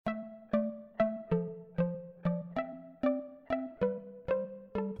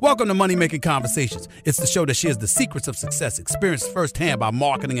Welcome to Money Making Conversations. It's the show that shares the secrets of success, experienced firsthand by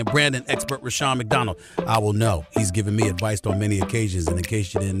marketing and branding expert Rashawn McDonald. I will know he's given me advice on many occasions, and in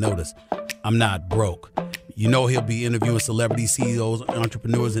case you didn't notice, I'm not broke. You know he'll be interviewing celebrity CEOs,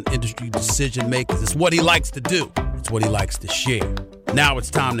 entrepreneurs, and industry decision makers. It's what he likes to do. It's what he likes to share. Now it's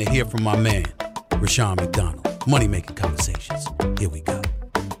time to hear from my man, Rashawn McDonald. Money Making Conversations. Here we go.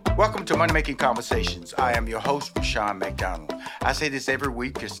 Welcome to Money Making Conversations. I am your host, Rashawn McDonald. I say this every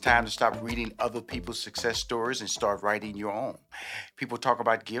week. It's time to stop reading other people's success stories and start writing your own. People talk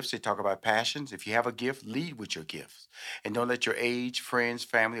about gifts. They talk about passions. If you have a gift, lead with your gifts. And don't let your age, friends,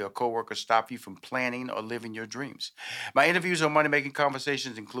 family, or coworkers stop you from planning or living your dreams. My interviews on Money Making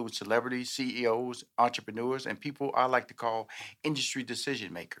Conversations include celebrities, CEOs, entrepreneurs, and people I like to call industry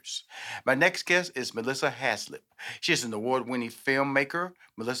decision makers. My next guest is Melissa Haizlip. She is an award-winning filmmaker.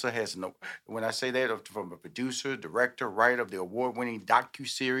 Melissa has, when I say that, from a producer, director, writer of the award-winning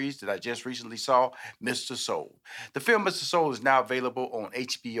docuseries that I just recently saw, Mr. Soul. The film Mr. Soul is now available on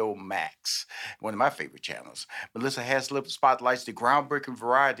HBO Max, one of my favorite channels. Melissa Haizlip spotlights the groundbreaking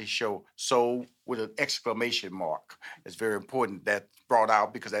variety show Soul with an exclamation mark. It's very important that brought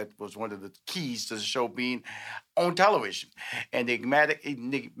out because that was one of the keys to the show being on television. And the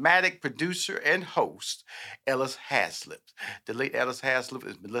enigmatic producer and host, Ellis Haizlip. The late Ellis Haizlip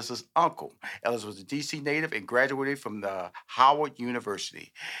is Melissa's uncle. Ellis was a D.C. native and graduated from the Howard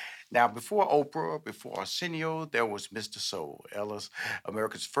University. Now, before Oprah, before Arsenio, there was Mr. Soul, Ellis,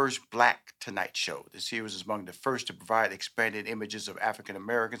 America's first Black Tonight Show. The series is among the first to provide expanded images of African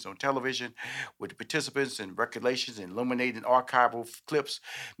Americans on television, with the participants and recollections and illuminating archival clips.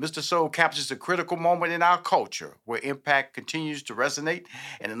 Mr. Soul captures a critical moment in our culture where impact continues to resonate,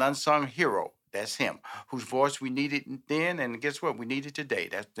 and an unsung hero. That's him, whose voice we needed then, and guess what? We need it today.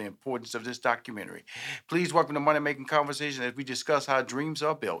 That's the importance of this documentary. Please welcome to Money Making Conversation as we discuss how dreams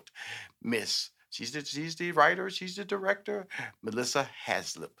are built. She's the writer, she's the director, Melissa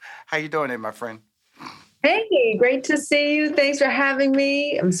Haizlip. How you doing there, my friend? Hey, great to see you. Thanks for having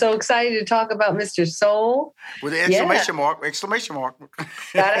me. I'm so excited to talk about Mr. Soul. With the exclamation mark.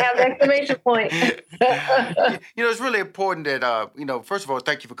 Gotta have an exclamation point. It's really important that, first of all,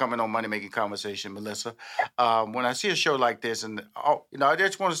 thank you for coming on Money Making Conversation, Melissa. When I see a show like this, and, I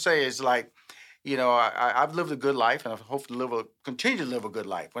just want to say it's like, I've lived a good life, and I hope to continue to live a good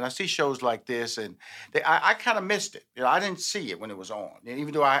life. When I see shows like this, and I kind of missed it. I didn't see it when it was on. And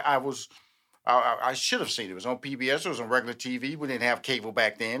even though I should have seen it. It was on PBS. It was on regular TV. We didn't have cable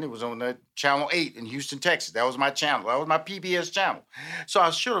back then. It was on Channel 8 in Houston, Texas. That was my channel. That was my PBS channel. So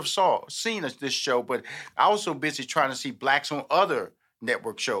I should have seen this show, but I was so busy trying to see blacks on other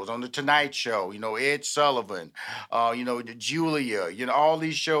network shows, on The Tonight Show, Ed Sullivan, Julia, all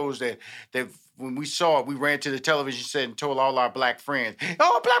these shows that when we saw it, we ran to the television set and told all our black friends,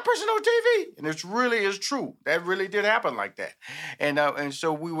 "Oh, a black person on TV," and it really is true. That really did happen like that, and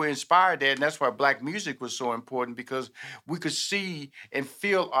so we were inspired that, and that's why black music was so important, because we could see and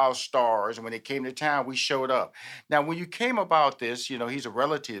feel our stars, and when it came to town, we showed up. Now, when you came about this, he's a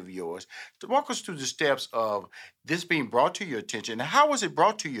relative of yours. Walk us through the steps of this being brought to your attention. How was it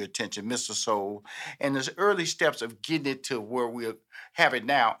brought to your attention, Mr. Soul, and the early steps of getting it to where we have it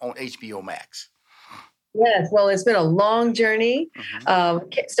now on HBO Max? Yes, well, it's been a long journey.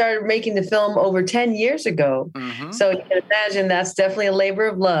 Started making the film over 10 years ago. So you can imagine that's definitely a labor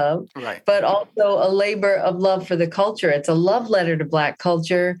of love, right, but also a labor of love for the culture. It's a love letter to Black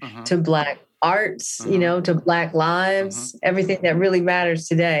culture, to Black arts, to Black lives, everything that really matters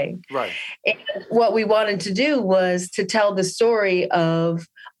today. Right. And what we wanted to do was to tell the story of,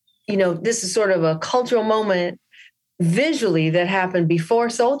 this is sort of a cultural moment visually that happened before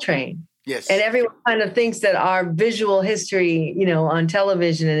Soul Train. Yes. And everyone kind of thinks that our visual history, on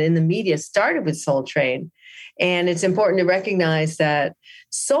television and in the media started with Soul Train. And it's important to recognize that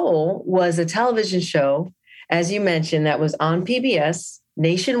Soul was a television show, as you mentioned, that was on PBS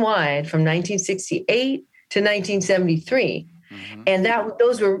nationwide from 1968 to 1973. And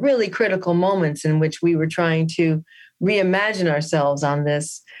those were really critical moments in which we were trying to reimagine ourselves on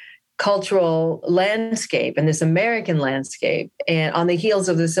this cultural landscape and this American landscape. And on the heels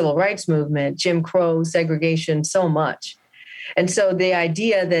of the civil rights movement, Jim Crow, segregation, so much. And so the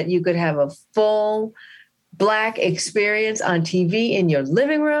idea that you could have a full Black experience on TV in your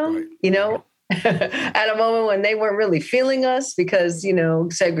living room, at a moment when they weren't really feeling us because,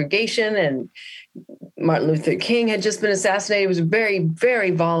 segregation and Martin Luther King had just been assassinated. It was a very,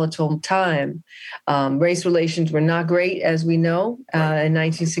 very volatile time. Race relations were not great, as we know, in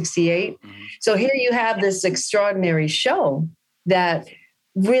 1968. So here you have this extraordinary show that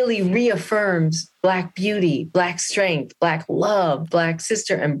really reaffirms Black beauty, Black strength, Black love, Black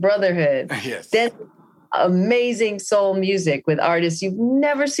sister and brotherhood. Yes. Then amazing soul music with artists you've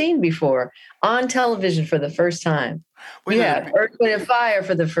never seen before on television for the first time. Well, You had Earth, Wind, and Fire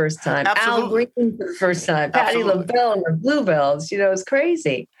for the first time. Absolutely. Al Green for the first time. Patti Absolutely. LaBelle and the Bluebells. It's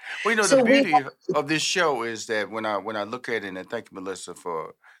crazy. Well, So the beauty of this show is that when I look at it, and thank you, Melissa,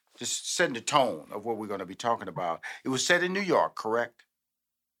 for just setting the tone of what we're going to be talking about. It was set in New York, correct?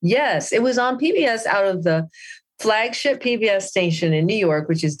 Yes, it was on PBS out of the flagship PBS station in New York,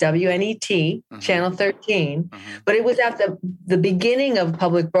 which is WNET, Channel 13. But it was at the beginning of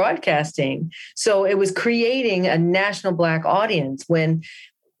public broadcasting. So it was creating a national Black audience when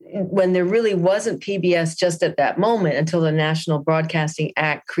there really wasn't PBS just at that moment until the National Broadcasting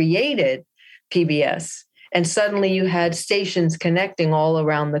Act created PBS. And suddenly you had stations connecting all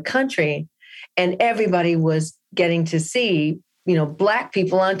around the country, and everybody was getting to see, Black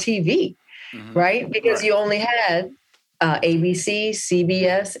people on TV. Right? Because you only had ABC,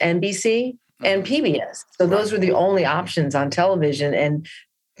 CBS, NBC, and PBS. So those were the only options on television. And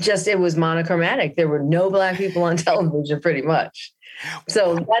it was monochromatic. There were no Black people on television pretty much.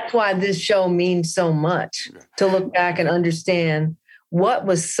 So that's why this show means so much, to look back and understand what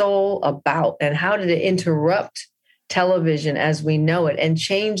was soul about and how did it interrupt television as we know it and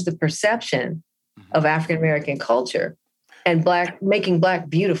change the perception of African-American culture. And making Black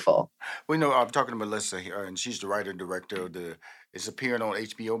beautiful. Well, I'm talking to Melissa here, and she's the writer and director of it's appearing on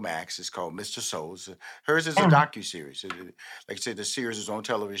HBO Max. It's called Mr. Soul. Hers is a docuseries. Like I said, the series is on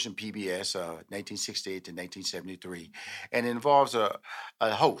television, PBS, 1968 to 1973. And it involves a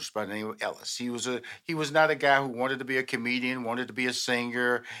host by the name of Ellis. He was not a guy who wanted to be a comedian, wanted to be a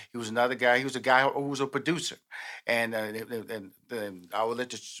singer. He was a guy who was a producer. And I will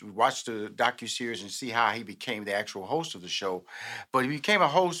let you watch the docuseries and see how he became the actual host of the show. But he became a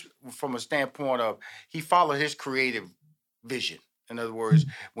host from a standpoint of he followed his creative vision. In other words,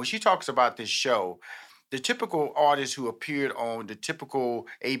 when she talks about this show, the typical artists who appeared on the typical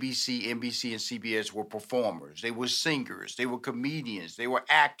ABC, NBC, and CBS were performers. They were singers. They were comedians. They were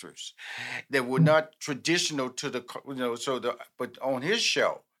actors. They were not traditional to but on his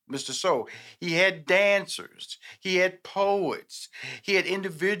show, Mr. Soul, he had dancers, he had poets, he had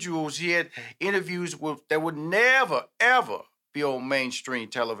individuals, he had interviews that would never, ever be on mainstream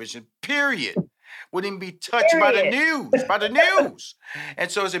television, period. Wouldn't even be touched by the news. And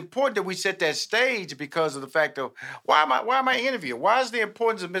so it's important that we set that stage because of the fact of why am I interviewing? Why is the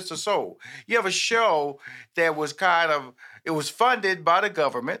importance of Mr. Soul? You have a show that was it was funded by the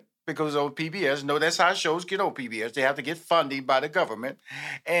government because on PBS. No, that's how shows get on PBS. They have to get funding by the government.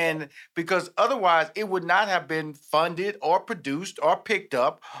 And because otherwise it would not have been funded or produced or picked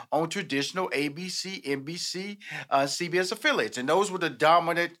up on traditional ABC, NBC, CBS affiliates. And those were the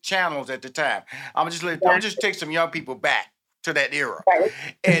dominant channels at the time. I'm just take some young people back to that era. Right.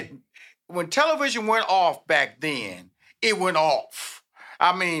 And when television went off back then, it went off.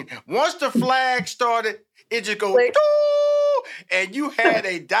 I mean, once the flag started, it just goes, and you had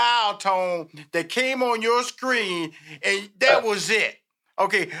a dial tone that came on your screen, and that was it.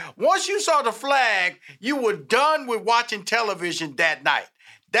 Okay, once you saw the flag, you were done with watching television that night.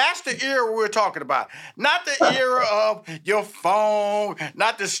 That's the era we're talking about. Not the era of your phone,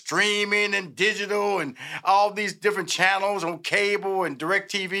 not the streaming and digital and all these different channels on cable and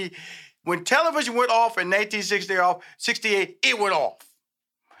DirecTV. When television went off in 1968, it went off.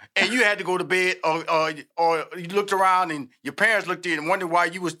 And you had to go to bed or you looked around and your parents looked in and wondered why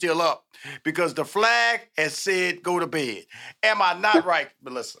you were still up because the flag had said go to bed. Am I not right,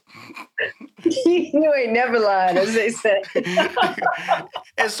 Melissa? You ain't never lied, as they say.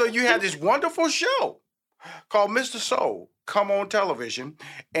 And so you have this wonderful show called Mr. Soul come on television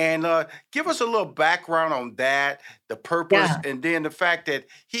and give us a little background on that, the purpose, and then the fact that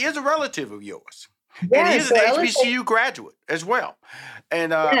he is a relative of yours. And he is an HBCU graduate as well,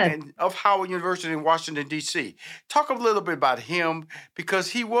 and of Howard University in Washington, D.C. Talk a little bit about him because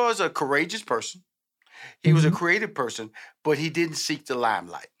he was a courageous person. He was a creative person, but he didn't seek the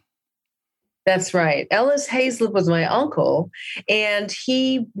limelight. That's right. Ellis Haizlip was my uncle, and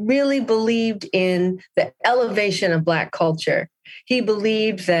he really believed in the elevation of Black culture. He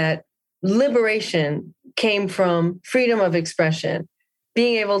believed that liberation came from freedom of expression,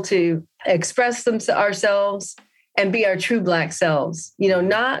 being able to express ourselves and be our true Black selves,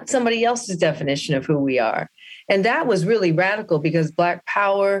 not somebody else's definition of who we are. And that was really radical because Black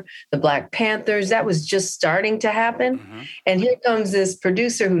Power, the Black Panthers, that was just starting to happen. Mm-hmm. And here comes this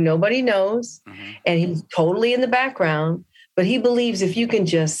producer who nobody knows, and he's totally in the background, but he believes if you can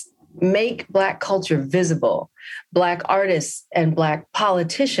just make Black culture visible, Black artists and Black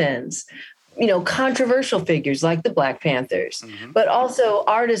politicians, controversial figures like the Black Panthers, but also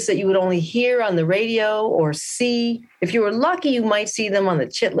artists that you would only hear on the radio or see. If you were lucky, you might see them on the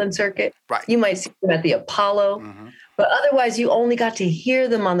Chitlin circuit. Right. You might see them at the Apollo. But otherwise, you only got to hear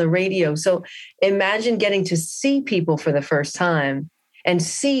them on the radio. So imagine getting to see people for the first time and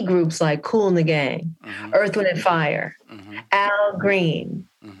see groups like Kool and the Gang, Earth, Wind and Fire, Al Green,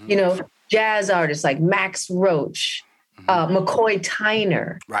 jazz artists like Max Roach, McCoy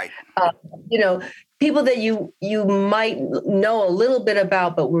Tyner. Right. People that you might know a little bit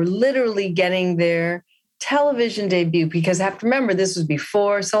about, but were literally getting their television debut, because I have to remember this was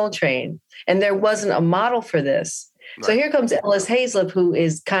before Soul Train and there wasn't a model for this. Right. So here comes Ellis Haizlip, who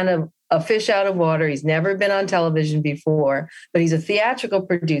is kind of a fish out of water. He's never been on television before, but he's a theatrical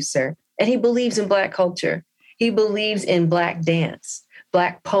producer and he believes in Black culture. He believes in Black dance,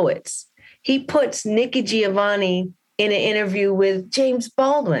 Black poets. He puts Nikki Giovanni in an interview with James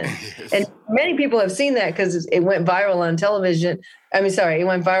Baldwin. Yes. And many people have seen that because it went viral on television. It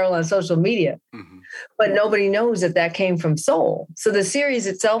went viral on social media. But nobody knows that came from Soul. So the series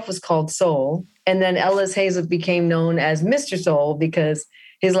itself was called Soul. And then Ellis Haizlip became known as Mr. Soul because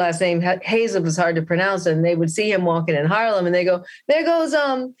his last name, Haizlip, was hard to pronounce. And they would see him walking in Harlem and they go, there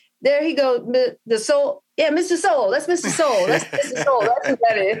he goes, the Soul. Yeah, Mr. Soul. That's Mr. Soul. That's Mr. Soul. That's who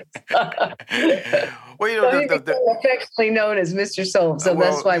that is. Well, he's affectionately known as Mr. Soul. So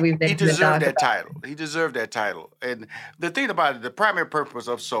that's why we've been. He deserved that title. He deserved that title. And the thing about it, the primary purpose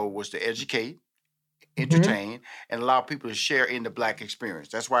of Soul was to educate, entertain, and allow people to share in the Black experience.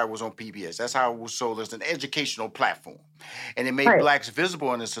 That's why it was on PBS. That's how it was sold as an educational platform. And it made Blacks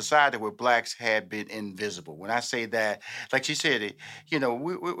visible in a society where Blacks had been invisible. When I say that, like she said, it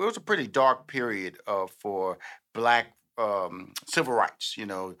was a pretty dark period for Black civil rights.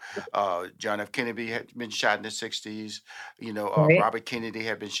 John F. Kennedy had been shot in the 60s. Robert Kennedy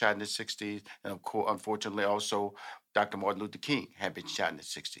had been shot in the 60s. And of course, unfortunately, also Dr. Martin Luther King had been shot in the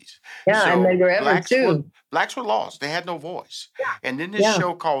 60s. Yeah, and Medgar Evers too. Blacks were lost. They had no voice. Yeah. And then this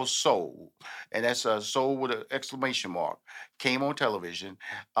show called Soul, and that's a Soul with an exclamation mark, came on television.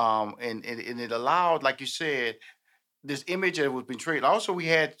 And it allowed, like you said, this image that was portrayed. Also, we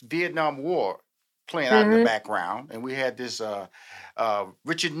had Vietnam War playing out in the background, and we had this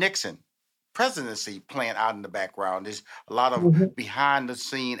Richard Nixon presidency playing out in the background. There's a lot of behind the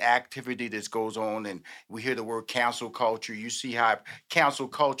scene activity that goes on, and we hear the word cancel culture. You see how cancel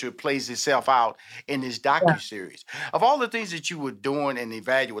culture plays itself out in this docuseries. Of all the things that you were doing and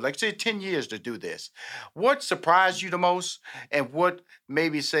evaluate, like say 10 years to do this, what surprised you the most, and what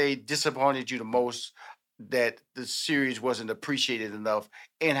maybe say disappointed you the most that the series wasn't appreciated enough,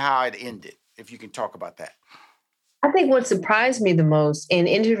 and how it ended, if you can talk about that? I think what surprised me the most in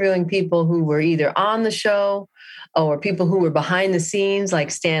interviewing people who were either on the show or people who were behind the scenes, like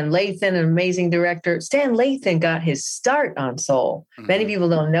Stan Lathan, an amazing director. Stan Lathan got his start on Soul. Many people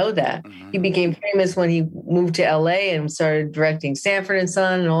don't know that. He became famous when he moved to LA and started directing Sanford and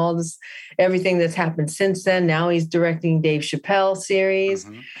Son and all this, everything that's happened since then. Now he's directing Dave Chappelle series.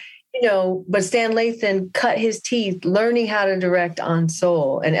 But Stan Lathan cut his teeth learning how to direct on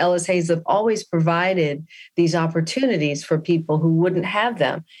Soul. And Ellis Haizlip always provided these opportunities for people who wouldn't have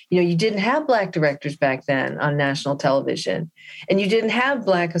them. You didn't have Black directors back then on national television, and you didn't have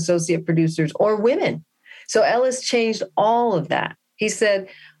Black associate producers or women. So Ellis changed all of that. He said,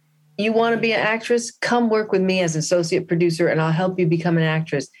 you want to be an actress? Come work with me as an associate producer, and I'll help you become an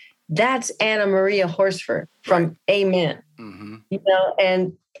actress. That's Anna Maria Horsford from Amen.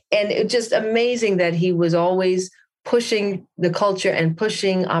 And it's just amazing that he was always pushing the culture and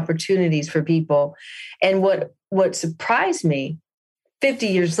pushing opportunities for people. And what surprised me 50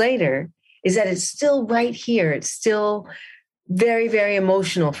 years later is that it's still right here. It's still very, very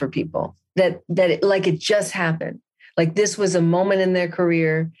emotional for people that it just happened. Like this was a moment in their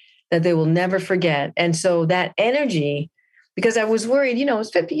career that they will never forget. And so that energy, because I was worried, it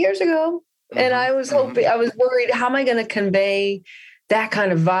was 50 years ago. And I was hoping, I was worried, how am I going to convey that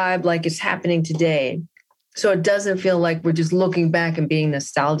kind of vibe like it's happening today? So it doesn't feel like we're just looking back and being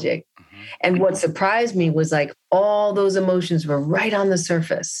nostalgic. And what surprised me was like all those emotions were right on the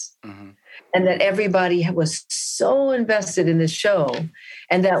surface. And that everybody was so invested in this show.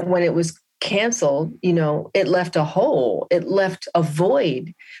 And that when it was canceled, it left a hole, it left a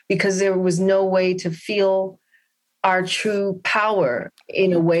void, because there was no way to feel our true power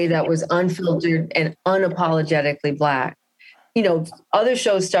in a way that was unfiltered and unapologetically Black. Other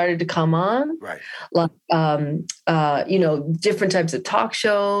shows started to come on, like, different types of talk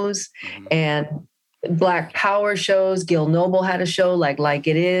shows and Black power shows. Gil Noble had a show like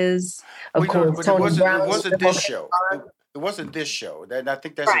It Is. Of course, but Tony Brown. it wasn't this show. It wasn't this show. And I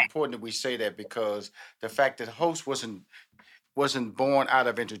think that's Right. important that we say that, because the fact that host wasn't born out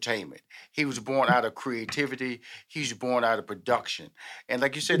of entertainment. He was born out of creativity. He's born out of production. And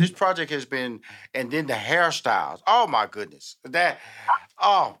like you said, this project has been, and then the hairstyles. Oh my goodness, like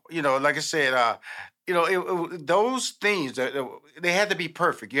I said, those things, they had to be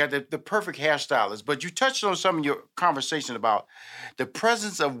perfect. You had the perfect hairstylist. But you touched on some of your conversation about the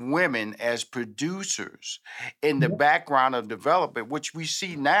presence of women as producers in the background of development, which we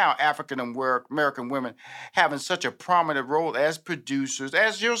see now African American women having such a prominent role as producers,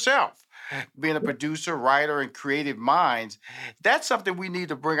 as yourself. Being a producer, writer, and creative minds, that's something we need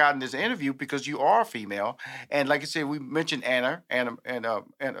to bring out in this interview, because you are female, and like I said, we mentioned Anna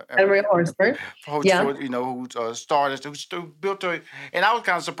Maria Horsford, who started, who built her, and I was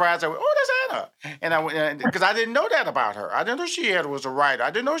kind of surprised. I went, "Oh, that's Anna," and I went, because I didn't know that about her. I didn't know she was a writer.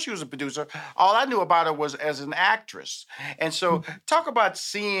 I didn't know she was a producer. All I knew about her was as an actress. And so, talk about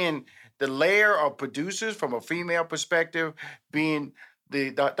seeing the layer of producers from a female perspective being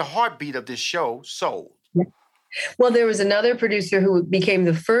the heartbeat of this show, Soul. Well, there was another producer who became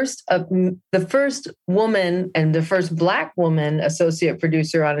the first woman and the first Black woman associate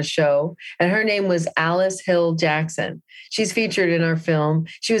producer on a show, and her name was Alice Hill Jackson. She's featured in our film.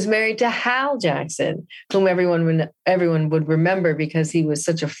 She was married to Hal Jackson, whom everyone would remember because he was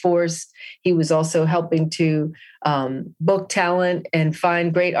such a force. He was also helping to book talent and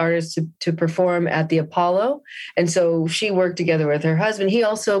find great artists to perform at the Apollo. And so she worked together with her husband. He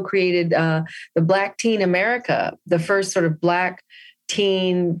also created the Black Teen America, the first sort of Black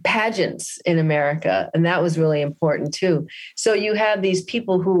teen pageants in America. And that was really important too. So you have these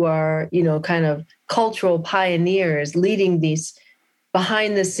people who are, kind of cultural pioneers leading these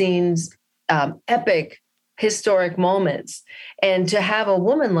behind the scenes, epic, historic moments. And to have a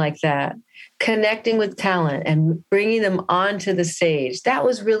woman like that connecting with talent and bringing them onto the stage, that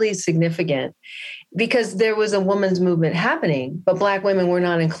was really significant, because there was a women's movement happening, but Black women were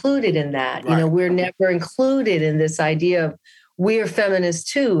not included in that. Right. We're never included in this idea of we're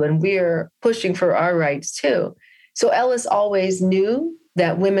feminists too, and we're pushing for our rights too. So Ellis always knew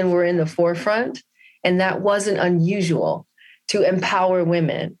that women were in the forefront, and that wasn't unusual to empower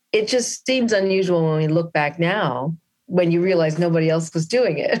women. It just seems unusual when we look back now, when you realize nobody else was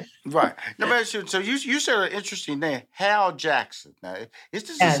doing it. Right. Now, so you said an interesting name, Hal Jackson. Now, is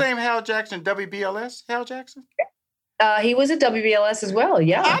this the same Hal Jackson, WBLS, Hal Jackson? He was at WBLS as well,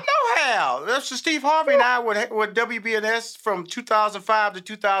 yeah. I know Hal. That's Steve Harvey and I were WBLS from 2005 to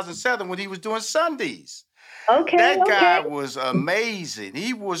 2007 when he was doing Sundays. Okay, that guy was amazing.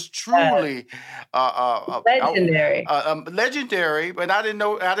 He was truly legendary. Legendary, but I didn't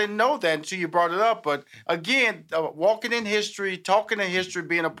know that until you brought it up. But again, walking in history, talking in history,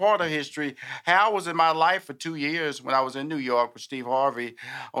 being a part of history. Hal was in my life for 2 years when I was in New York with Steve Harvey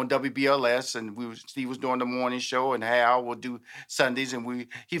on WBLS, and Steve was doing the morning show, and Hal would do Sundays, and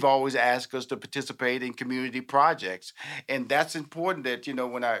he've always asked us to participate in community projects, and that's important. That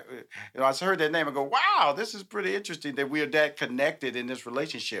when I heard that name, I go, wow, this is pretty interesting that we are that connected in this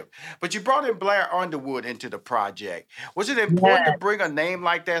relationship. But you brought in Blair Underwood into the project. Was it important to bring a name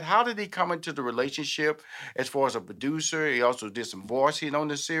like that? How did he come into the relationship as far as a producer? He also did some voicing on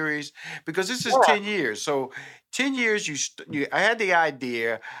the series, because this is 10 years. So 10 years, I had the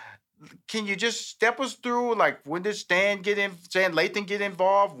idea. Can you just step us through, like, when did Stan Lathan get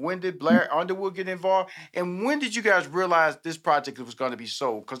involved? When did Blair Underwood get involved? And when did you guys realize this project was going to be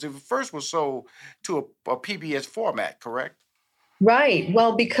sold? Because it first was sold to a PBS format, correct? Right.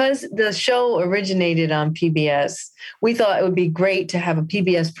 Well, because the show originated on PBS, we thought it would be great to have a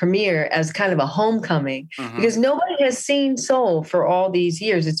PBS premiere as kind of a homecoming, because nobody has seen Soul for all these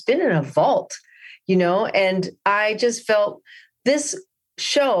years. It's been in a vault, and I just felt this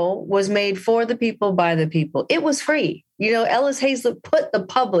show was made for the people, by the people. It was free. Ellis Haizlip put the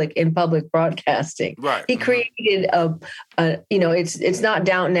public in public broadcasting. Right. He created it's not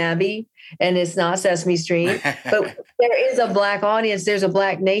Downton Abbey and it's not Sesame Street, but there is a Black audience. There's a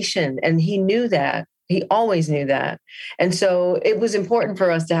Black nation. And he knew that. He always knew that. And so it was important for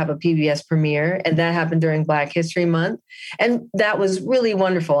us to have a PBS premiere, and that happened during Black History Month. And that was really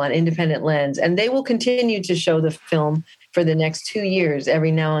wonderful on Independent Lens. And they will continue to show the film for the next 2 years,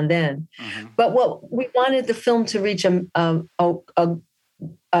 every now and then. But what we wanted the film to reach a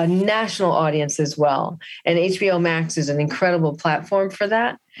national audience as well. And HBO Max is an incredible platform for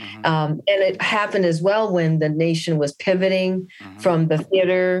that. And it happened as well when the nation was pivoting from the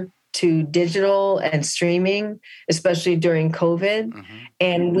theater to digital and streaming, especially during COVID.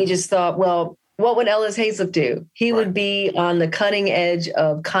 And we just thought, well, what would Ellis Haizlip do? He would be on the cutting edge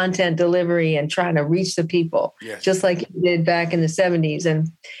of content delivery and trying to reach the people, just like he did back in the 70s.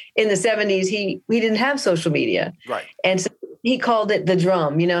 And in the 70s, we didn't have social media. Right. And so he called it the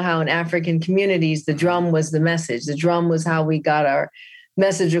drum. You know how in African communities, the drum was the message. The drum was how we got our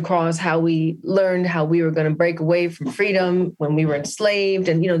message across, how we learned how we were going to break away from freedom when we were enslaved.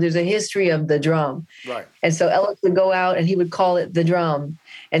 And, there's a history of the drum. Right. And so Ellis would go out and he would call it the drum.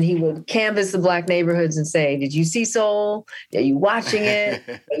 And he would canvass the Black neighborhoods and say, did you see soul? Are you watching it?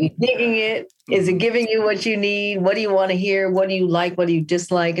 Are you digging it? Is it giving you what you need? What do you want to hear? What do you like? What do you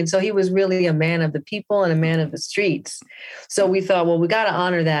dislike? And so he was really a man of the people and a man of the streets. So we thought, well, we got to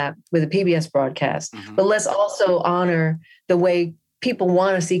honor that with a PBS broadcast, but let's also honor the way people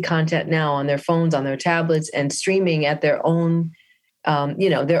want to see content now on their phones, on their tablets, and streaming at their own,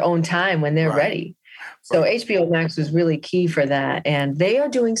 their own time when they're ready. So HBO Max was really key for that. And they are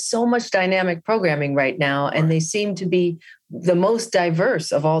doing so much dynamic programming right now, and they seem to be the most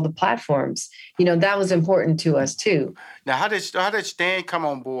diverse of all the platforms. That was important to us too. Now, how did Stan come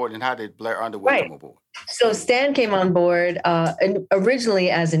on board, and how did Blair Underwood come on board? So Stan came on board originally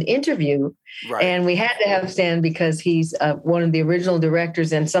as an interview, and we had to have Stan because he's one of the original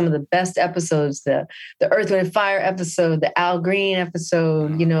directors and some of the best episodes, the Earth, Wind, and Fire episode, the Al Green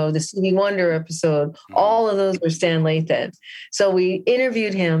episode, the Stevie Wonder episode, all of those were Stan Lathan. So we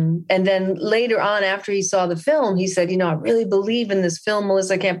interviewed him, and then later on, after he saw the film, he said, I really believe in this film,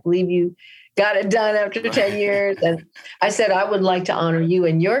 Melissa. I can't believe you got it done after 10 years. And I said, I would like to honor you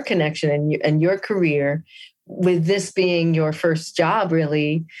and your connection and your career with this being your first job,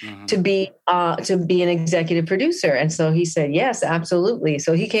 really, to be an executive producer. And so he said, yes, absolutely.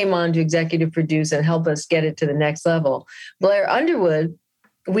 So he came on to executive produce and help us get it to the next level. Blair Underwood,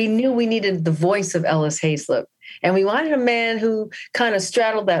 we knew we needed the voice of Ellis Haizlip. And we wanted a man who kind of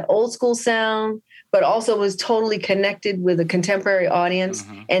straddled that old school sound, but also was totally connected with a contemporary audience.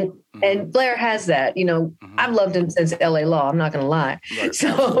 And Blair has that. I've loved him since LA Law, I'm not going to lie. Right.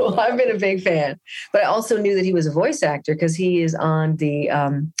 So I've been a big fan. But I also knew that he was a voice actor because he is on the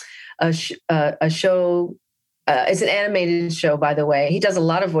a show. It's an animated show, by the way. He does a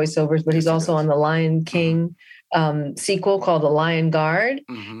lot of voiceovers, but he's also on the Lion King sequel called The Lion Guard.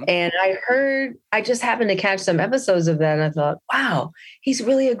 And I just happened to catch some episodes of that. And I thought, wow, he's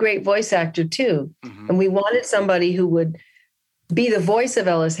really a great voice actor too. And we wanted somebody who would be the voice of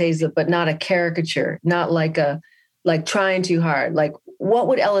Ellis Haizlip, but not a caricature, not like trying too hard. Like, what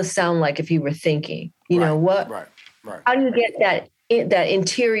would Ellis sound like if he were thinking? Right. How do you get that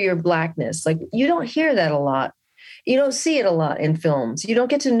interior Blackness? Like, you don't hear that a lot. You don't see it a lot in films. You don't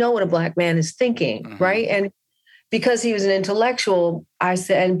get to know what a Black man is thinking, right? And because he was an intellectual, I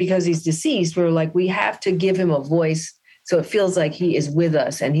said, and because he's deceased, we were like, we have to give him a voice so it feels like he is with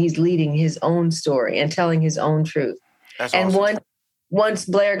us and he's leading his own story and telling his own truth. That's and awesome. Once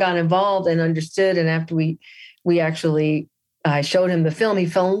Blair got involved and understood, and after I showed him the film, he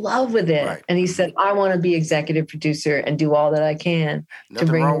fell in love with it. Right. And he said, I want to be executive producer and do all that I can. Nothing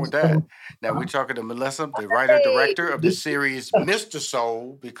to bring wrong with that. Now, we're talking to Melissa, the writer-director of the series Mr.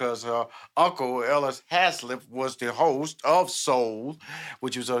 Soul, because her uncle, Ellis Haizlip, was the host of Soul,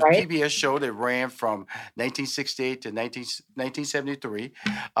 which was a PBS show that ran from 1968 to 1973.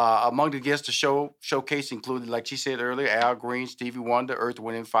 Among the guests the show showcase included, like she said earlier, Al Green, Stevie Wonder, Earth,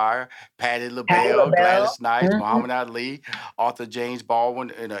 Wind, and Fire, Patti LaBelle, Gladys Knight, Muhammad Ali, Arthur James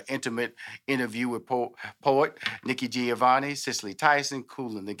Baldwin, in an intimate interview with poet Nikki Giovanni, Cicely Tyson,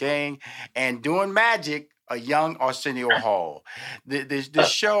 Kool and the Gang, and doing magic, a young Arsenio Hall. The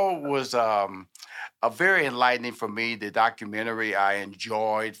show was a very enlightening for me. The documentary I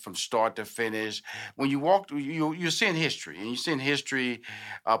enjoyed from start to finish. When you walk, you're seeing history, and you're seeing history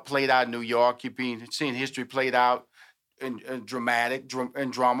played out in New York. You're seeing history played out in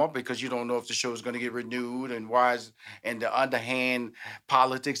drama, because you don't know if the show is going to get renewed, and the underhand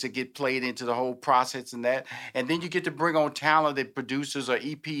politics that get played into the whole process and that. And then you get to bring on talented producers or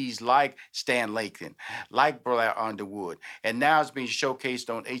EPs like Stan Lathan, like Blair Underwood. And now it's being showcased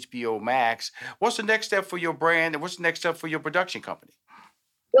on HBO Max. What's the next step for your brand, and what's the next step for your production company?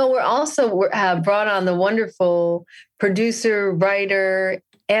 Well, we have brought on the wonderful producer, writer,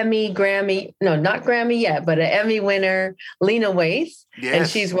 Grammy, not Grammy yet, but an Emmy winner, Lena Waithe. Yes. And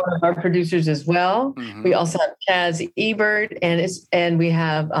she's one of our producers as well. We also have Chaz Ebert, and we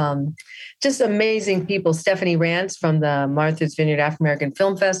have just amazing people, Stephanie Rance from the Martha's Vineyard African American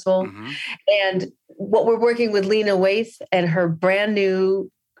Film Festival. And what we're working with Lena Waithe and her brand new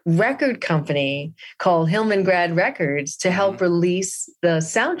record company called Hillman Grad Records to help release the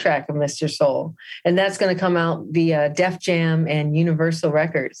soundtrack of Mr. Soul. And that's going to come out via Def Jam and Universal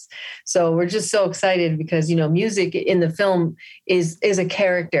Records. So we're just so excited because, music in the film is a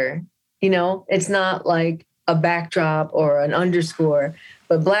character, it's not like a backdrop or an underscore,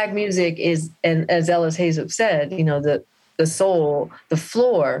 but Black music is, and as Ellis Haizlip said, the soul, the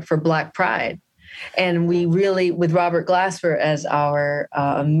floor for Black pride. And we really, with Robert Glasper as our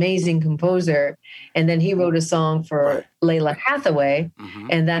amazing composer, and then he wrote a song for Layla Hathaway,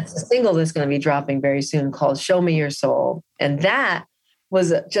 and that's a single that's going to be dropping very soon called Show Me Your Soul. And that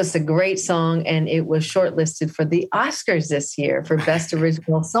was just a great song, and it was shortlisted for the Oscars this year for Best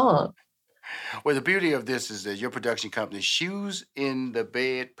Original Song. Well, the beauty of this is that your production company, Shoes in the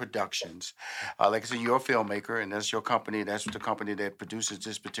Bed Productions, like I said, you're a filmmaker, and that's your company. That's the company that produces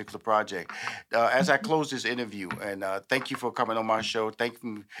this particular project. As I close this interview, and thank you for coming on my show. Thank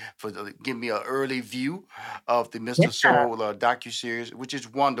you for giving me an early view of the Mr. Soul docuseries, which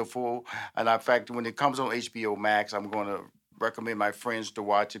is wonderful. And in fact, when it comes on HBO Max, I'm going to recommend my friends to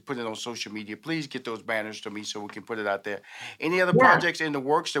watch it, put it on social media. Please get those banners to me so we can put it out there. Any other projects in the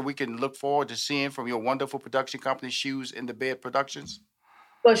works that we can look forward to seeing from your wonderful production company, Shoes in the Bed Productions?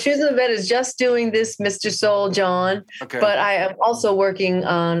 Well, Shoes in the Bed is just doing this Mr. Soul, John. Okay. But I am also working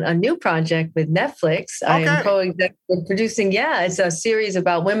on a new project with Netflix. I am co-executive producing. It's a series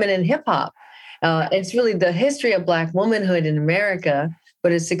about women in hip hop. It's really the history of Black womanhood in America,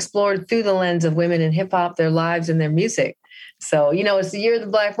 but it's explored through the lens of women in hip hop, their lives and their music. So, it's the year of the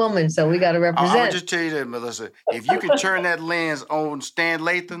Black woman, so we got to represent. I'll just tell you that, Melissa. If you can turn that lens on Stan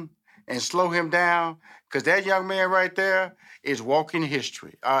Lathan and slow him down, because that young man right there is walking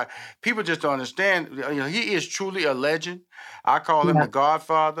history. People just don't understand. He is truly a legend. I call him the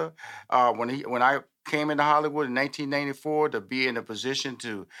Godfather. When I came into Hollywood in 1994 to be in a position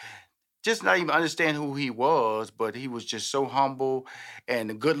to just not even understand who he was, but he was just so humble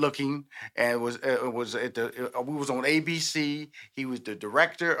and good looking, and we was on ABC. He was the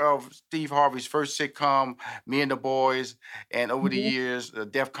director of Steve Harvey's first sitcom, Me and the Boys, and over the years, the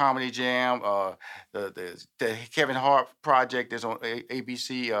Def Comedy Jam, the Kevin Hart project is on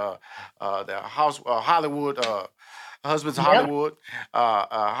ABC, the Hollywood. Husband's Hollywood,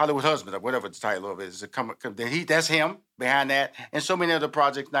 Hollywood Husband, or whatever the title of it is. That's him behind that, and so many other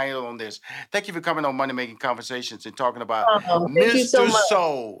projects now on this. Thank you for coming on Money Making Conversations and talking about Mr.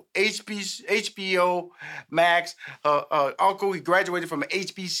 Soul, HBO Max. Uncle, he graduated from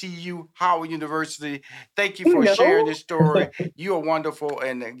HBCU, Howard University. Thank you for sharing this story. You are wonderful,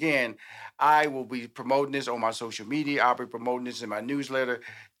 and again, I will be promoting this on my social media. I'll be promoting this in my newsletter.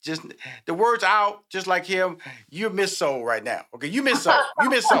 Just the word's out, just like him. You're Miss Soul right now. Okay, you Miss Soul.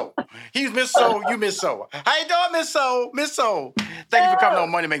 You Miss Soul. He's Miss Soul. You Miss Soul. How you doing, Miss Soul? Miss Soul. Thank you for coming on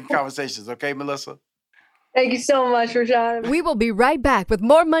Money Making Conversations. Okay, Melissa. Thank you so much, Rashawn. We will be right back with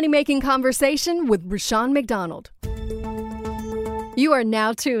more Money Making Conversation with Rashawn McDonald. You are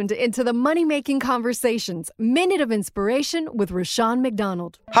now tuned into the Money Making Conversations Minute of Inspiration with Rashawn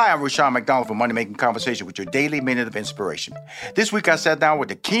McDonald. Hi, I'm Rashawn McDonald for Money Making Conversation with your daily Minute of Inspiration. This week I sat down with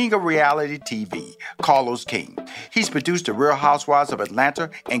the king of reality TV, Carlos King. He's produced The Real Housewives of Atlanta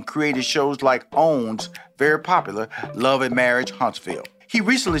and created shows like OWN's very popular Love and Marriage Huntsville. He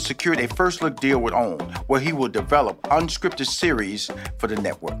recently secured a first-look deal with OWN, where he will develop unscripted series for the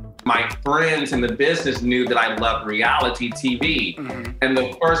network. My friends in the business knew that I loved reality TV. And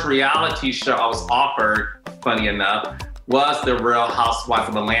the first reality show I was offered, funny enough, was The Real Housewives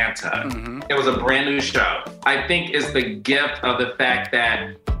of Atlanta. It was a brand new show. I think it's the gift of the fact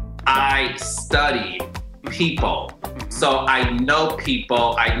that I study people. So I know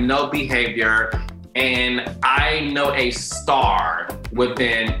people, I know behavior, and I know a star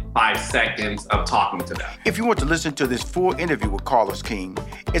within 5 seconds of talking to them. If you want to listen to this full interview with Carlos King,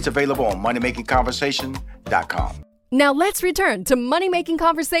 it's available on moneymakingconversation.com. Now let's return to Money Making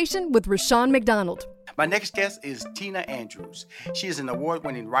Conversation with Rashawn McDonald. My next guest is Tina Andrews. She is an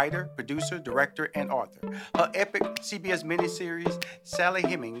award-winning writer, producer, director, and author. Her epic CBS miniseries, Sally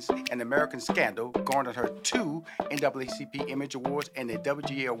Hemings, An American Scandal, garnered her 2 NAACP Image Awards and a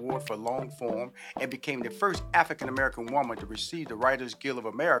WGA Award for long form, and became the first African-American woman to receive the Writers Guild of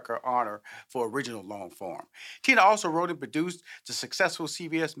America honor for original long form. Tina also wrote and produced the successful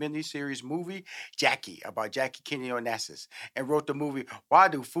CBS miniseries movie, Jackie, about Jackie Kennedy Onassis, and wrote the movie, Why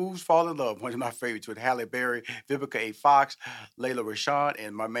Do Fools Fall in Love, one of my favorites, with Halle Berry, Vivica A. Fox, Layla Rashawn,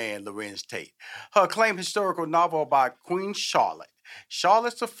 and my man, Lorenz Tate. Her acclaimed historical novel about Queen Charlotte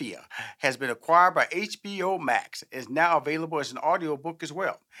Charlotte Sophia has been acquired by HBO Max and is now available as an audiobook as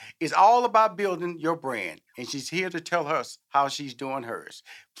well. It's all about building your brand, and she's here to tell us how she's doing hers.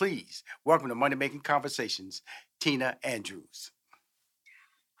 Please welcome to Money Making Conversations, Tina Andrews.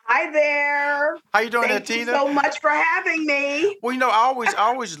 Hi there. How you doing, Thank Tina? you so much for having me. Well, I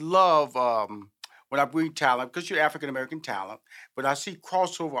always love when I bring talent, because you're African American talent, but I see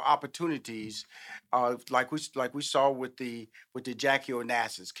crossover opportunities, like we saw with the Jackie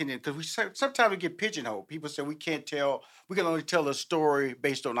Onassis. Because sometimes we get pigeonholed. People say we can only tell a story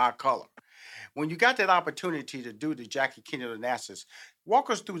based on our color. When you got that opportunity to do the Jackie Kennedy Onassis, walk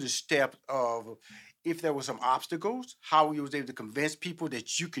us through the step of if there were some obstacles, how you was able to convince people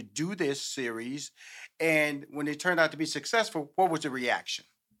that you could do this series, and when it turned out to be successful, what was the reaction?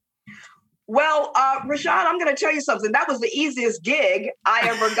 Well, Rashawn, I'm going to tell you something. That was the easiest gig I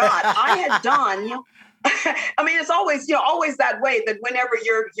ever got. I had done. I mean, it's always that way, that whenever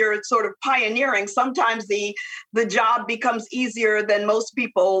you're sort of pioneering, sometimes the job becomes easier than most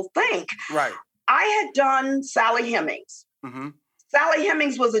people think. Right. I had done Sally Hemings. Mm-hmm. Sally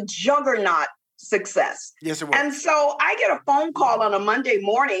Hemings was a juggernaut success. Yes, it was. And so I get a phone call on a Monday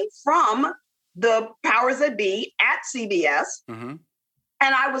morning from the powers that be at CBS. Mm-hmm.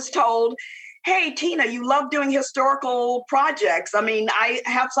 And I was told, hey, Tina, you love doing historical projects. I mean, I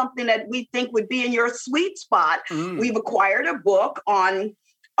have something that we think would be in your sweet spot. Mm. We've acquired a book on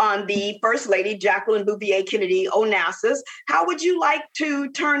the First Lady, Jacqueline Bouvier Kennedy Onassis. How would you like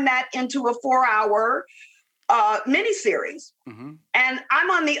to turn that into a 4-hour miniseries? Mm-hmm. And I'm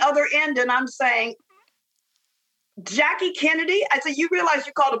on the other end and I'm saying, Jackie Kennedy? I said, you realize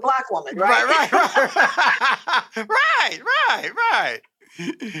you called a Black woman, right? Right.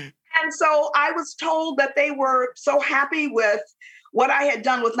 And so I was told that they were so happy with what I had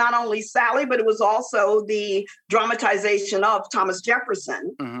done with not only Sally, but it was also the dramatization of Thomas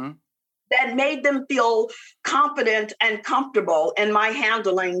Jefferson, mm-hmm. that made them feel confident and comfortable in my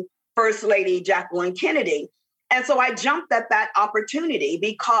handling First Lady Jacqueline Kennedy. And so I jumped at that opportunity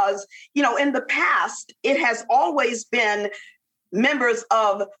because, in the past, it has always been members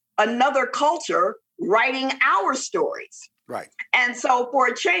of another culture writing our stories. Right. And so for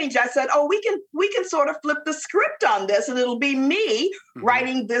a change, I said, we can sort of flip the script on this, and it'll be me mm-hmm.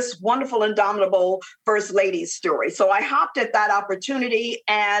 writing this wonderful, indomitable First Lady story. So I hopped at that opportunity,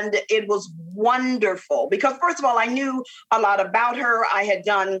 and it was wonderful because, first of all, I knew a lot about her. I had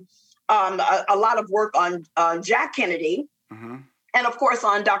done a lot of work on Jack Kennedy. Mm-hmm. And of course,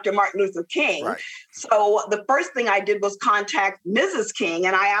 on Dr. Martin Luther King. Right. So the first thing I did was contact Mrs. King,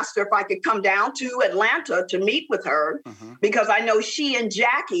 and I asked her if I could come down to Atlanta to meet with her, mm-hmm. because I know she and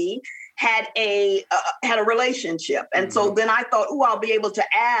Jackie had a relationship. And mm-hmm. so then I thought, I'll be able to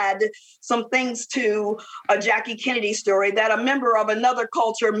add some things to a Jackie Kennedy story that a member of another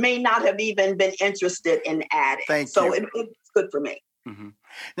culture may not have even been interested in adding. So it was good for me. Mm-hmm.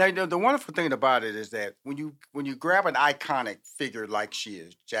 Now, the wonderful thing about it is that when you grab an iconic figure like she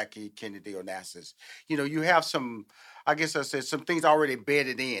is, Jackie Kennedy Onassis, you have some, I guess I said, some things already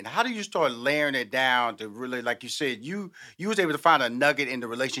bedded in. How do you start layering it down to really, like you said, you was able to find a nugget in the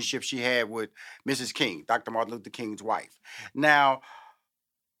relationship she had with Mrs. King, Dr. Martin Luther King's wife. Now,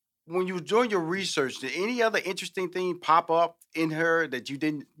 when you were doing your research, did any other interesting thing pop up in her that you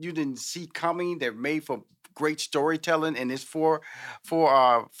didn't see coming that made for great storytelling in this four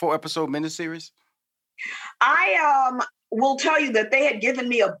episode miniseries? I will tell you that they had given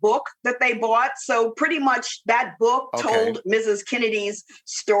me a book that they bought. So pretty much that book told Mrs. Kennedy's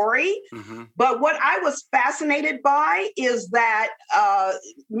story. Mm-hmm. But what I was fascinated by is that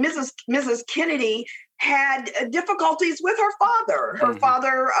Mrs. Kennedy had difficulties with her father. Her mm-hmm.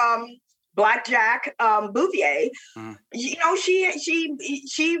 father, Black Jack Bouvier, mm-hmm.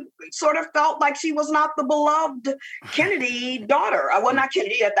 She sort of felt like she was not the beloved Kennedy daughter. Well, not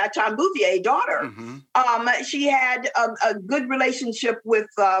Kennedy at that time, Bouvier daughter. Mm-hmm. She had a good relationship with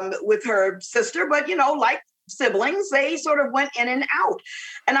her sister, but like siblings, they sort of went in and out.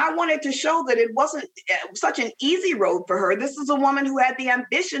 And I wanted to show that it wasn't such an easy road for her. This is a woman who had the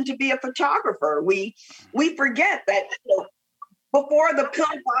ambition to be a photographer. We forget that. Before the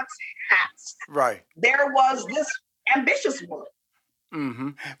pillbox hats, right, there was this ambitious woman.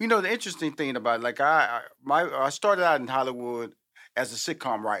 Mm-hmm. The interesting thing about it, I started out in Hollywood as a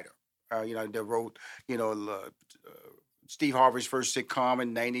sitcom writer. They wrote, Steve Harvey's first sitcom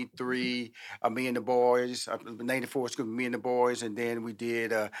in '93, Me and the Boys, '94, Me and the Boys, and then we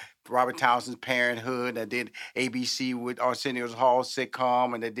did Robert Townsend's Parenthood. I did ABC with Arsenio's Hall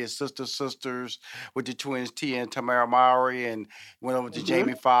sitcom, and I did Sister Sisters with the twins Tia and Tamara Mowry, and went over to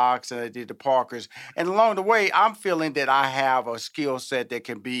Jamie Foxx, and I did the Parkers. And along the way, I'm feeling that I have a skill set that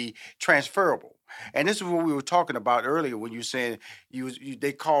can be transferable. And this is what we were talking about earlier when you said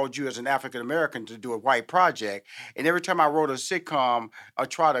they called you as an African American to do a white project. And every time I wrote a sitcom, I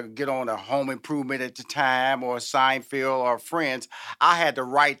try to get on a Home Improvement at the time or a Seinfeld or Friends, I had to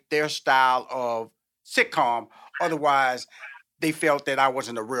write their style of sitcom. Otherwise, they felt that I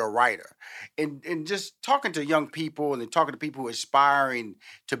wasn't a real writer. And just talking to young people and talking to people who are aspiring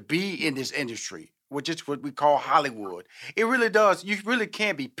to be in this industry, which is what we call Hollywood. It really does. You really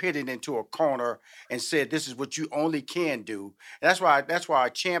can't be pitted into a corner and said this is what you only can do. And that's why I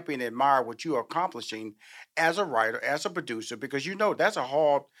champion and admire what you are accomplishing as a writer, as a producer, because that's a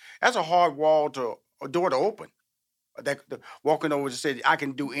hard door to open. Walking over to say I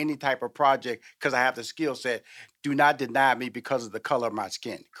can do any type of project because I have the skill set. Do not deny me because of the color of my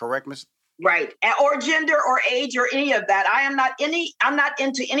skin. Correct, Miss? Right. Or gender or age or any of that. I'm not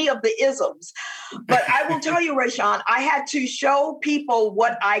into any of the isms. But I will tell you, Rashawn, I had to show people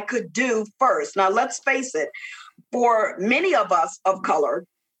what I could do first. Now, let's face it, for many of us of color,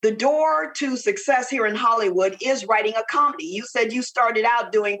 the door to success here in Hollywood is writing a comedy. You said you started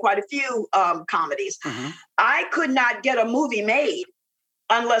out doing quite a few comedies. Mm-hmm. I could not get a movie made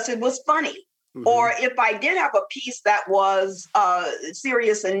unless it was funny. Mm-hmm. Or if I did have a piece that was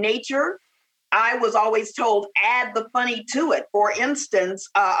serious in nature, I was always told, add the funny to it. For instance,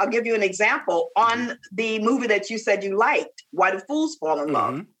 I'll give you an example. On the movie that you said you liked, Why Do Fools Fall in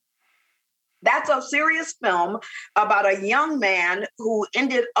Love? That's a serious film about a young man who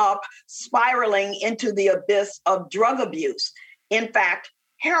ended up spiraling into the abyss of drug abuse. In fact,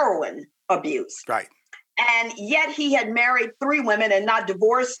 heroin abuse. Right. And yet he had married 3 women and not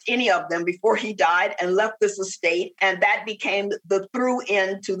divorced any of them before he died and left this estate. And that became the through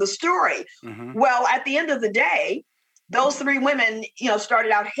end to the story. Mm-hmm. Well, at the end of the day, those 3 women,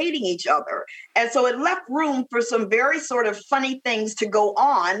 started out hating each other. And so it left room for some very sort of funny things to go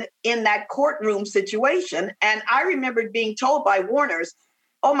on in that courtroom situation. And I remembered being told by Warner's,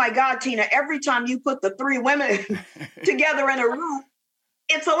 oh my God, Tina, every time you put the 3 women together in a room,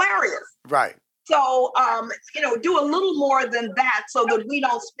 it's hilarious. Right. So, do a little more than that so that we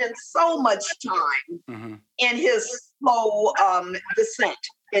don't spend so much time in his slow descent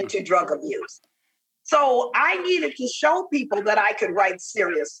into drug abuse. So I needed to show people that I could write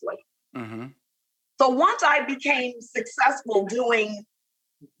seriously. Mm-hmm. So once I became successful doing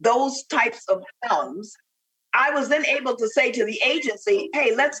those types of films, I was then able to say to the agency,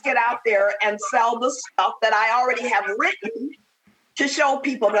 hey, let's get out there and sell the stuff that I already have written to show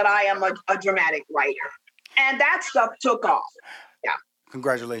people that I am a dramatic writer. And that stuff took off. Yeah.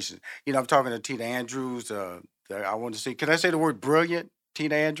 Congratulations. I'm talking to Tina Andrews. I want to say, can I say the word brilliant?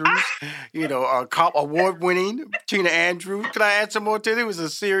 Tina Andrews, award-winning Tina Andrews. Can I add some more to it? It was a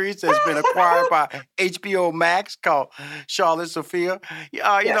series that's been acquired by HBO Max called Charlotte Sophia.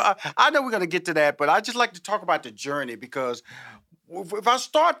 Yes. I know we're going to get to that, but I just like to talk about the journey because if I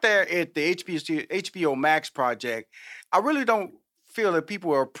start there at the HBO Max project, I really don't feel that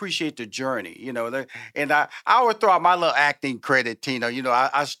people will appreciate the journey, and I would throw out my little acting credit, Tina.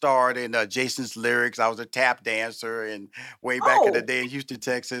 I starred in Jason's Lyrics. I was a tap dancer and way back in the day in Houston,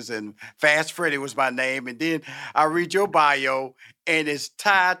 Texas, and Fast Freddy was my name. And then I read your bio, and it's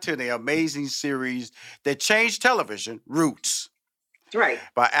tied to the amazing series that changed television, Roots. That's right.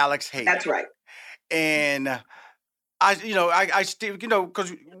 By Alex Hayes. That's right. And I still,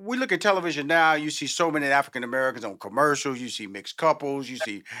 because we look at television now, you see so many African Americans on commercials, you see mixed couples, you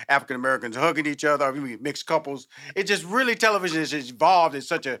see African Americans hugging each other, mixed couples. It just really, television has evolved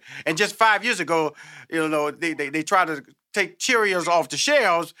in and just 5 years ago, they tried to take Cheerios off the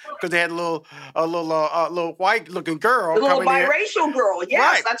shelves because they had a little white looking girl. A little biracial girl.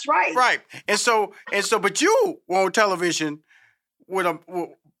 Yes, right. That's right. Right. And so, but you were on television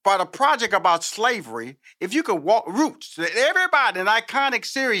by the project about slavery, if you could walk Roots, everybody, an iconic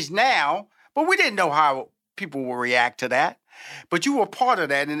series now, but we didn't know how people will react to that. But you were part of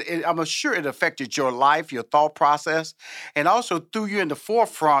that, and I'm sure it affected your life, your thought process, and also threw you in the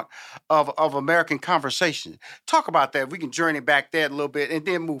forefront of American conversation. Talk about that. We can journey back there a little bit and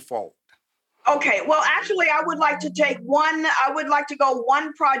then move forward. Okay. Well, actually, I would like to go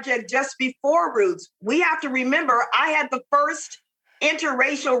one project just before Roots. We have to remember I had the first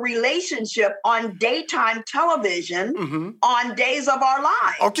interracial relationship on daytime television on Days of Our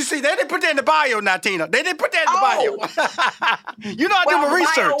Lives. Okay, see, they didn't put that in the bio now, Tina. They didn't put that in the bio. You know, I do my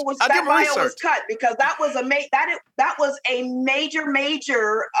research. That bio was cut because that was a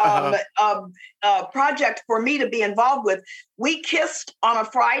major project for me to be involved with. We kissed on a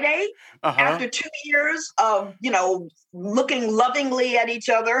Friday after 2 years of, looking lovingly at each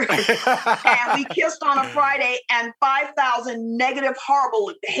other. And we kissed on a Friday, and 5,000 negative,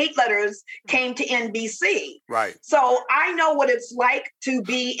 horrible hate letters came to NBC. Right. So I know what it's like to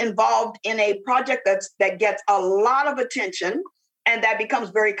be involved in a project that gets a lot of attention and that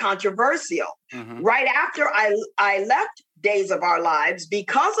becomes very controversial. Right after I left Days of Our Lives,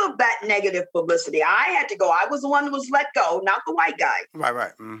 because of that negative publicity, I had to go. I was the one who was let go, not the white guy.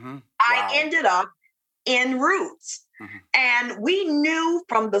 Right. I ended up in Roots. And we knew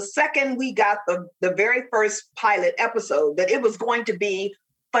from the second we got the very first pilot episode that it was going to be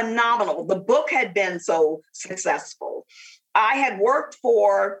phenomenal. The book had been so successful. I had worked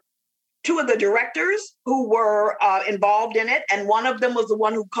for two of the directors who were involved in it. And one of them was the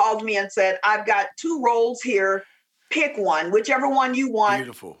one who called me and said, I've got 2 roles here. Pick one, whichever one you want,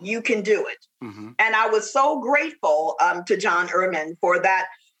 Beautiful. You can do it. And I was so grateful to John Ehrman for that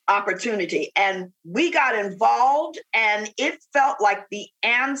opportunity. And we got involved, and it felt like the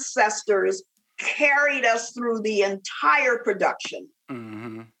ancestors carried us through the entire production.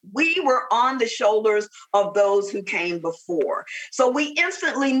 We were on the shoulders of those who came before. So we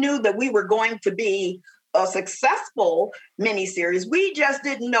instantly knew that we were going to be a successful miniseries. We just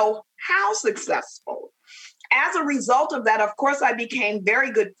didn't know how successful. As a result of that, of course, I became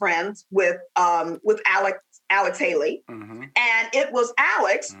very good friends with Alex Haley. And it was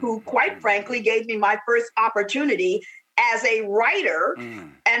Alex who, quite frankly, gave me my first opportunity as a writer.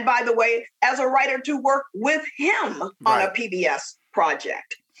 And by the way, as a writer to work with him on a PBS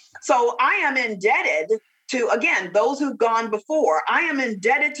project. So I am indebted to, again, those who've gone before. I am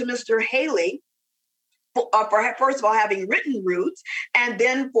indebted to Mr. Haley for first of all, having written Roots, and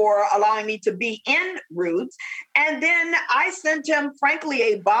then for allowing me to be in Roots. And then I sent him, frankly,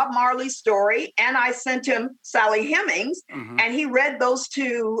 a Bob Marley story, and I sent him Sally Hemings, and he read those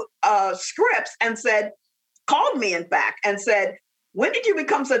 2 scripts and called me, in fact, and said, when did you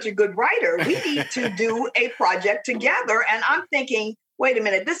become such a good writer? We need to do a project together. And I'm thinking, wait a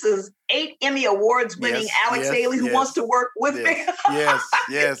minute, this is 8 Emmy Awards winning Alex Haley who wants to work with me.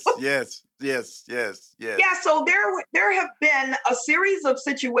 Yes. Yeah, so there have been a series of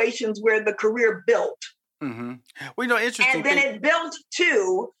situations where the career built. Well, interesting. And then it built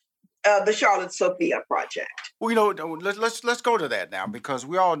to the Charlotte Sophia project. Well, let's go to that now, because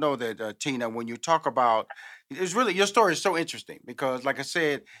we all know that, Tina, when you talk about, it's really, your story is so interesting because, like I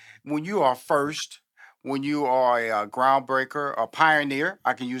said, when you are first, when you are a groundbreaker, a pioneer,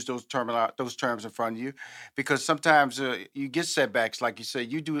 I can use those terms in front of you, because sometimes you get setbacks. Like you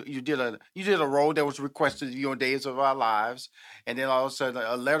said, you did a role that was requested of you on Days of Our Lives, and then all of a sudden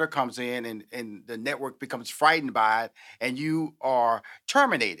a letter comes in, and the network becomes frightened by it, and you are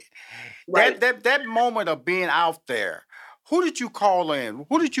terminated. Right. That moment of being out there, who did you call in?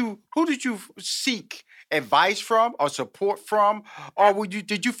 Who did you seek advice from or support from? Or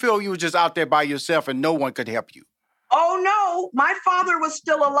did you feel you were just out there by yourself and no one could help you? Oh, no, my father was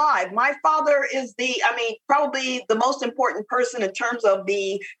still alive. My father is probably the most important person in terms of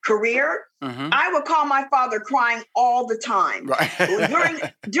the career. I would call my father crying all the time.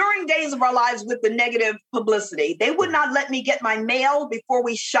 Right. during Days of Our Lives with the negative publicity, they would not let me get my mail before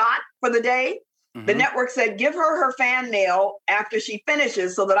we shot for the day. The network said, give her fan mail after she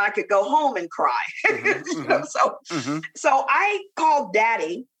finishes so that I could go home and cry. So I called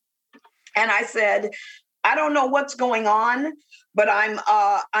Daddy and I said, I don't know what's going on, but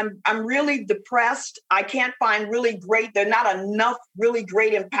I'm really depressed. I can't find there are not enough really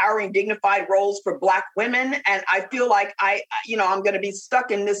great, empowering, dignified roles for Black women. And I feel like I'm going to be stuck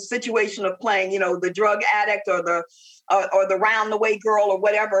in this situation of playing, the drug addict or the round the way girl or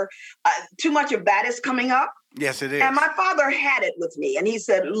whatever. Too much of that is coming up. Yes, it is. And my father had it with me. And he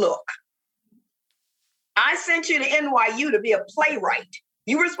said, look, I sent you to NYU to be a playwright.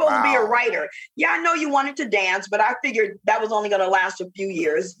 You were supposed to be a writer. Yeah, I know you wanted to dance, but I figured that was only going to last a few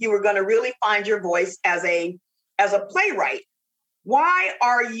years. You were going to really find your voice as a playwright. Why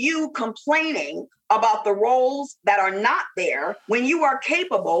are you complaining about the roles that are not there when you are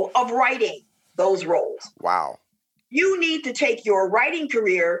capable of writing those roles? Wow. You need to take your writing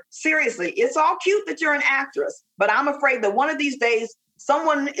career seriously. It's all cute that you're an actress, but I'm afraid that one of these days,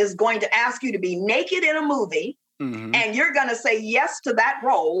 someone is going to ask you to be naked in a movie, and you're going to say yes to that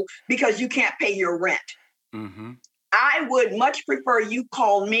role because you can't pay your rent. I would much prefer you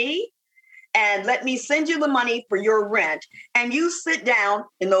call me and let me send you the money for your rent. And you sit down.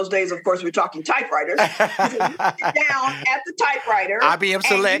 In those days, of course, we're talking typewriters. You sit down at the typewriter. IBM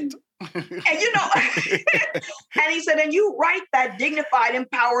Select. And and he said, and you write that dignified,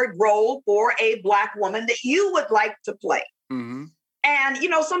 empowered role for a Black woman that you would like to play. Mm-hmm. And,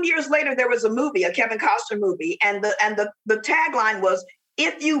 some years later, there was a movie, a Kevin Costner movie. And the tagline was,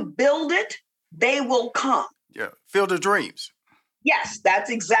 if you build it, they will come. Yeah. Field of Dreams. Yes, that's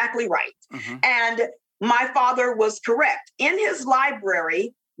exactly right. Mm-hmm. And my father was correct. In his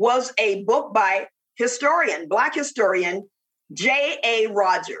library was a book by Black historian, J.A.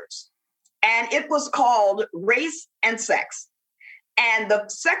 Rogers. And it was called Race and Sex. And the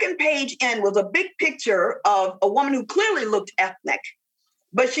second page in was a big picture of a woman who clearly looked ethnic,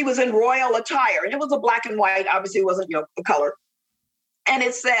 but she was in royal attire. And it was a black and white, obviously it wasn't, a color. And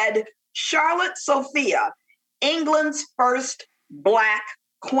it said, Charlotte Sophia, England's first Black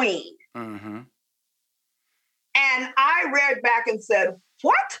queen. Mm-hmm. And I read back and said,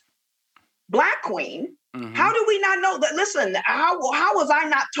 what? Black queen? Mm-hmm. How do we not know that? Listen, how was I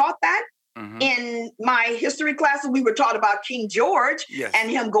not taught that? Mm-hmm. In my history classes, we were taught about King George and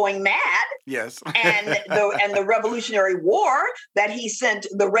him going mad. Yes. and the Revolutionary War that he sent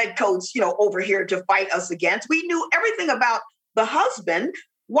the redcoats, over here to fight us against. We knew everything about the husband.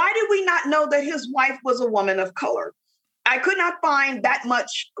 Why did we not know that his wife was a woman of color? I could not find that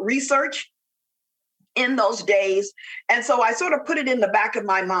much research in those days. And so I sort of put it in the back of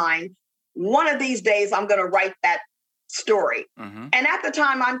my mind. One of these days, I'm going to write that story. Mm-hmm. And at the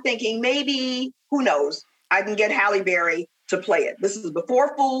time, I'm thinking maybe, who knows, I can get Halle Berry to play it. This is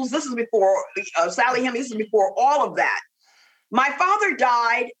before Fools. This is before Sally Hemings. This is before all of that. My father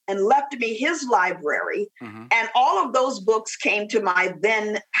died and left me his library. Mm-hmm. And all of those books came to my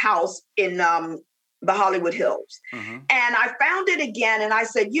then house in the Hollywood Hills. Mm-hmm. And I found it again. And I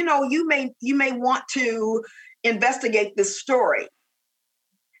said, you may want to investigate this story.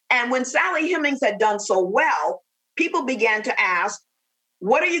 And when Sally Hemings had done so well, people began to ask,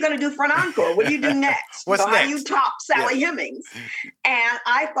 what are you going to do for an encore? What do you do next? What's next? How do you top Sally Hemings? And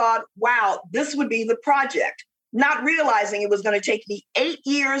I thought, wow, this would be the project. Not realizing it was going to take me 8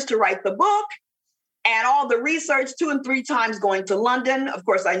 years to write the book and all the research 2 and 3 times going to London. Of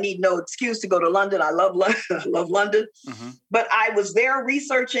course, I need no excuse to go to London. I love London. Mm-hmm. But I was there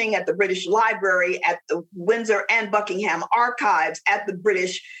researching at the British Library, at the Windsor and Buckingham Archives, at the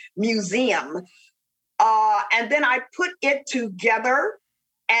British Museum. And then I put it together.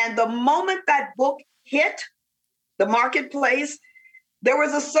 And the moment that book hit the marketplace, there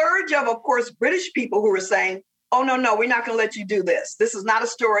was a surge of course, British people who were saying, oh, no, we're not going to let you do this. This is not a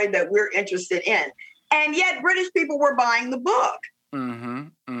story that we're interested in. And yet British people were buying the book. Mm-hmm.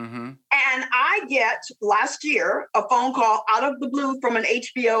 Mm-hmm. And I get last year a phone call out of the blue from an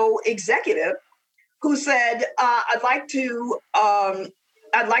HBO executive who said, I'd like to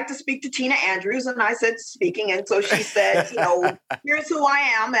speak to Tina Andrews. And I said, speaking. And so she said, here's who I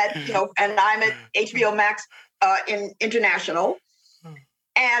am and I'm at HBO Max in International.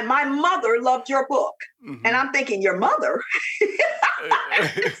 And my mother loved your book. Mm-hmm. And I'm thinking, your mother?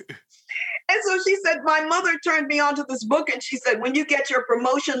 And so she said, my mother turned me on to this book. And she said, when you get your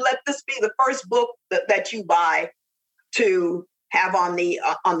promotion, let this be the first book that you buy to have on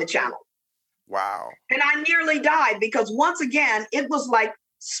the channel. Wow. And I nearly died because once again, it was like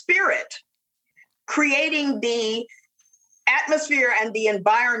spirit creating the atmosphere and the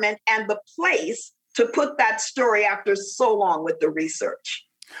environment and the place to put that story after so long with the research.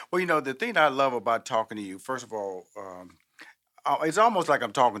 Well, the thing I love about talking to you, first of all, it's almost like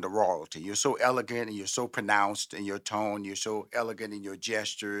I'm talking to royalty. You're so elegant and you're so pronounced in your tone. You're so elegant in your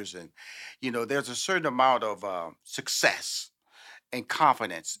gestures. And, there's a certain amount of success and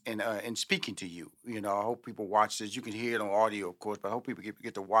confidence in speaking to you. I hope people watch this. You can hear it on audio, of course, but I hope people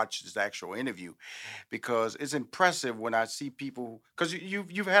get to watch this actual interview because it's impressive when I see people, because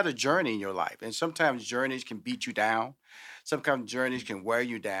you've had a journey in your life, and sometimes journeys can beat you down. Sometimes journeys can wear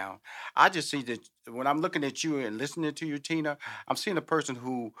you down. I just see that when I'm looking at you and listening to you, Tina, I'm seeing a person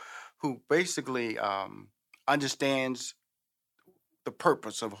who basically understands the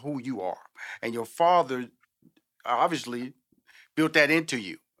purpose of who you are. And your father obviously built that into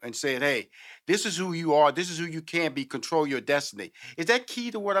you and said, hey, This is who you are. This is who you can be. Control your destiny. Is that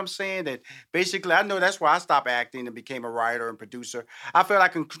key to what I'm saying? That basically, I know that's why I stopped acting and became a writer and producer. I felt I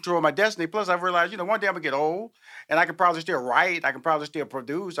can control my destiny. Plus, I realized, one day I'm going to get old and I can probably still write. I can probably still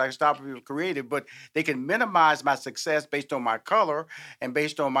produce. I can stop being creative. But they can minimize my success based on my color and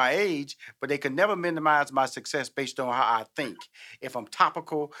based on my age. But they can never minimize my success based on how I think. If I'm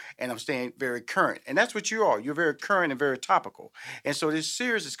topical and I'm staying very current. And that's what you are. You're very current and very topical. And so this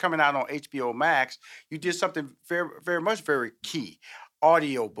series is coming out on HBO Max. You did something very, very much very key.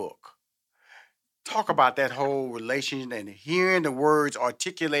 Audiobook. Talk about that whole relation and hearing the words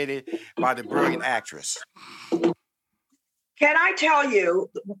articulated by the brilliant actress. Can I tell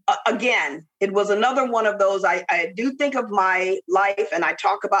you, again, it was another one of those, I do think of my life and I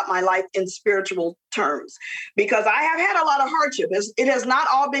talk about my life in spiritual terms because I have had a lot of hardship. It has not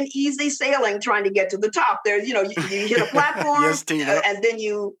all been easy sailing trying to get to the top. There, you hit a platform yes, Tina. And then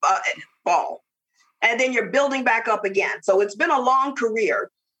you fall. And then you're building back up again. So it's been a long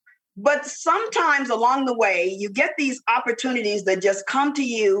career. But sometimes along the way, you get these opportunities that just come to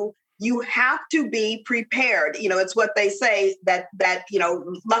you. You have to be prepared. It's what they say that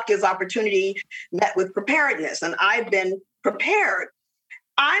luck is opportunity met with preparedness. And I've been prepared.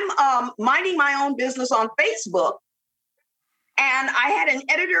 I'm minding my own business on Facebook. And I had an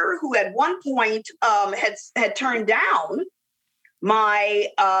editor who at one point had turned down my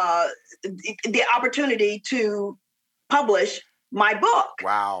the opportunity to publish my book.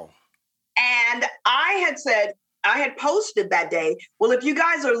 Wow. And I had posted that day, well, if you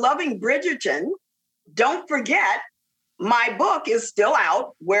guys are loving Bridgerton, don't forget my book is still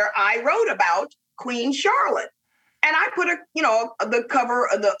out where I wrote about Queen Charlotte. And I put the cover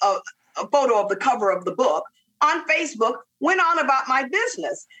of a photo of the cover of the book on Facebook, went on about my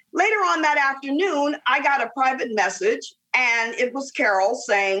business. Later on that afternoon, I got a private message and it was Carol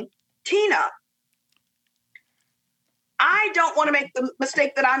saying, Tina, I don't want to make the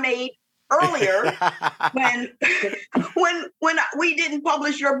mistake that I made earlier when we didn't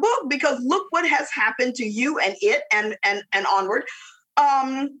publish your book, because look what has happened to you and it and onward.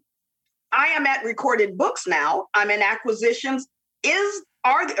 I am at Recorded Books now. I'm in acquisitions.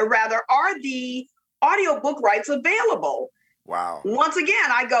 Are the audiobook rights available? Wow. Once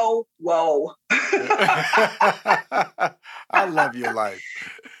again, I go, whoa. I love your life.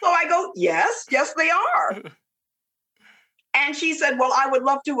 So I go, yes, they are. And she said, well, I would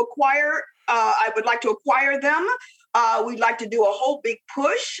like to acquire them. We'd like to do a whole big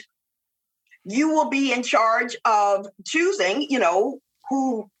push. You will be in charge of choosing,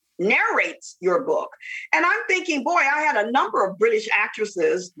 who narrates your book. And I'm thinking, boy, I had a number of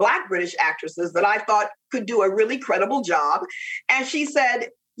Black British actresses that I thought could do a really credible job. And she said,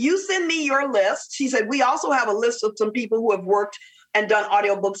 you send me your list. She said, we also have a list of some people who have worked and done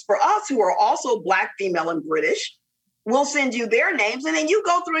audiobooks for us who are also Black, female, and British. We'll send you their names, and then you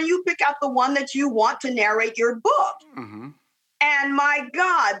go through and you pick out the one that you want to narrate your book. Mm-hmm. And my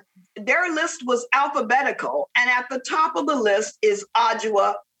God, their list was alphabetical. And at the top of the list is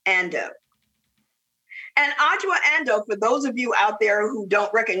Adjoa Andoh. And Adjoa Andoh, for those of you out there who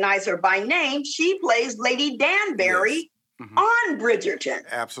don't recognize her by name, she plays Lady Danbury on Bridgerton.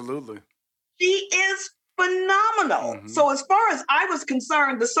 Absolutely. She is phenomenal. Mm-hmm. So as far as I was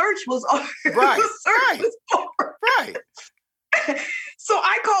concerned, the search was over. Right. Was over. Right. So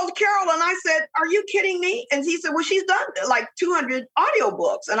I called Carol and I said, are you kidding me? And he said, well, she's done like 200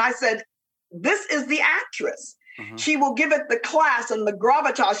 audiobooks. And I said, this is the actress. Mm-hmm. She will give it the class and the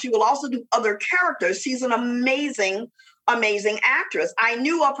gravitas. She will also do other characters. She's an amazing, amazing actress. I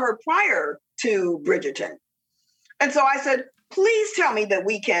knew of her prior to Bridgerton. And so I said, please tell me that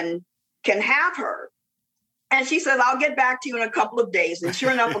we can have her. And she says, I'll get back to you in a couple of days. And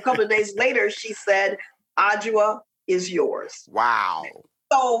sure enough, a couple of days later, she said, Adjoa is yours. Wow.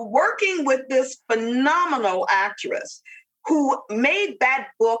 So working with this phenomenal actress who made that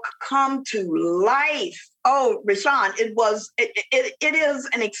book come to life. Oh, Rashawn, it is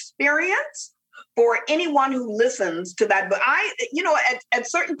an experience for anyone who listens to that. But at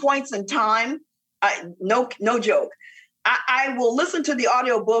certain points in time, no joke, I will listen to the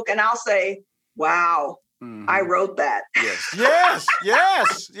audiobook and I'll say, wow, I wrote that. Yes.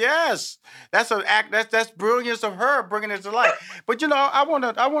 That's brilliance of her bringing it to life. But I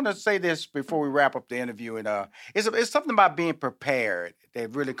want to say this before we wrap up the interview, and it's something about being prepared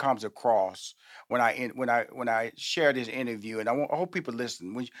that really comes across when I share this interview, and I hope people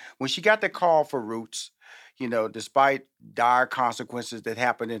listen. When she got the call for Roots, despite dire consequences that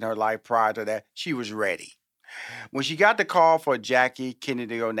happened in her life prior to that, she was ready. When she got the call for Jackie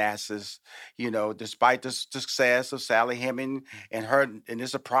Kennedy Onassis, despite the success of Sally Heming and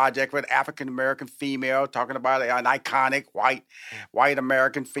it's a project with an African-American female talking about an iconic white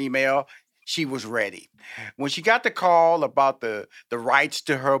American female, she was ready. When she got the call about the rights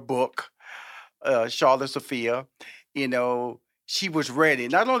to her book, Charlotte Sophia, she was ready.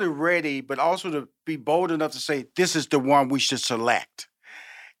 Not only ready, but also to be bold enough to say, this is the one we should select.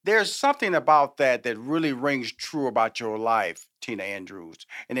 There's something about that really rings true about your life, Tina Andrews.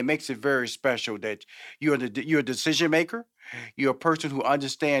 And it makes it very special that you're a decision maker. You're a person who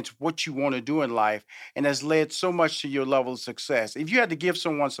understands what you want to do in life and has led so much to your level of success. If you had to give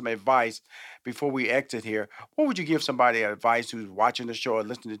someone some advice before we exit here, what would you give somebody advice who's watching the show or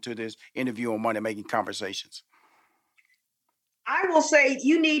listening to this interview on Money Making Conversations? I will say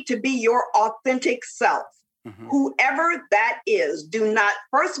you need to be your authentic self. Mm-hmm. Whoever that is,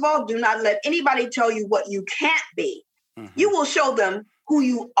 first of all, do not let anybody tell you what you can't be. Mm-hmm. You will show them who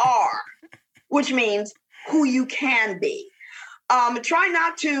you are, which means who you can be. Try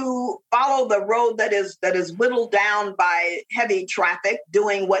not to follow the road that is whittled down by heavy traffic,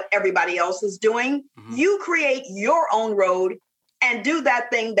 doing what everybody else is doing. Mm-hmm. You create your own road and do that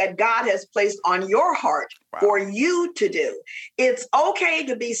thing that God has placed on your heart for you to do. It's okay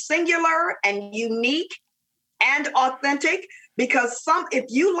to be singular and unique and authentic, because if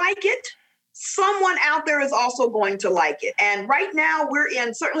you like it, someone out there is also going to like it. And right now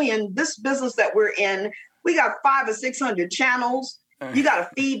certainly in this business that we're in, we got 500 or 600 channels. You got to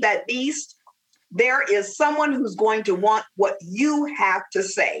feed that beast. There is someone who's going to want what you have to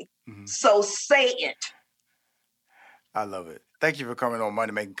say. Mm-hmm. So say it. I love it. Thank you for coming on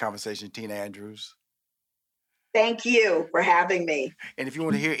Money Making Conversation, Tina Andrews. Thank you for having me. And if you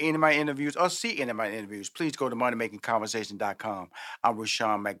want to hear any of my interviews or see any of my interviews, please go to moneymakingconversation.com. I'm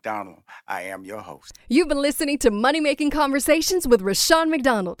Rushion McDonald. I am your host. You've been listening to Money Making Conversations with Rushion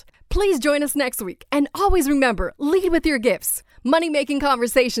McDonald. Please join us next week. And always remember, lead with your gifts. Money Making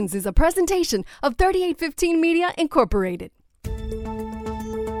Conversations is a presentation of 3815 Media Incorporated.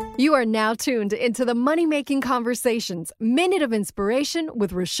 You are now tuned into the Money Making Conversations Minute of Inspiration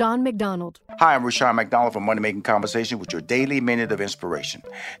with Rushion McDonald. Hi, I'm Rushion McDonald from Money Making Conversation with your daily Minute of Inspiration.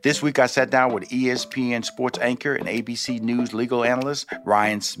 This week I sat down with ESPN sports anchor and ABC News legal analyst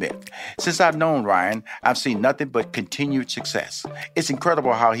Ryan Smith. Since I've known Ryan, I've seen nothing but continued success. It's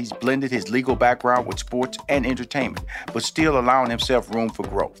incredible how he's blended his legal background with sports and entertainment, but still allowing himself room for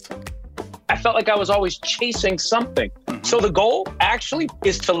growth. I felt like I was always chasing something. Mm-hmm. So the goal actually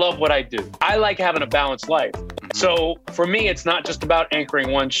is to love what I do. I like having a balanced life. Mm-hmm. So for me, it's not just about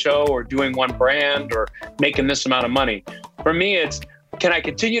anchoring one show or doing one brand or making this amount of money. For me, it's, can I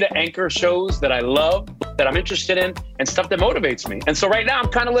continue to anchor shows that I love, that I'm interested in, and stuff that motivates me? And so right now I'm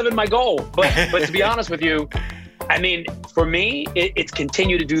kind of living my goal. But to be honest with you, I mean, for me, it's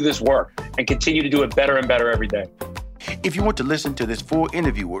continue to do this work and continue to do it better and better every day. If you want to listen to this full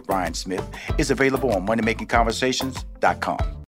interview with Ryan Smith, it's available on moneymakingconversations.com.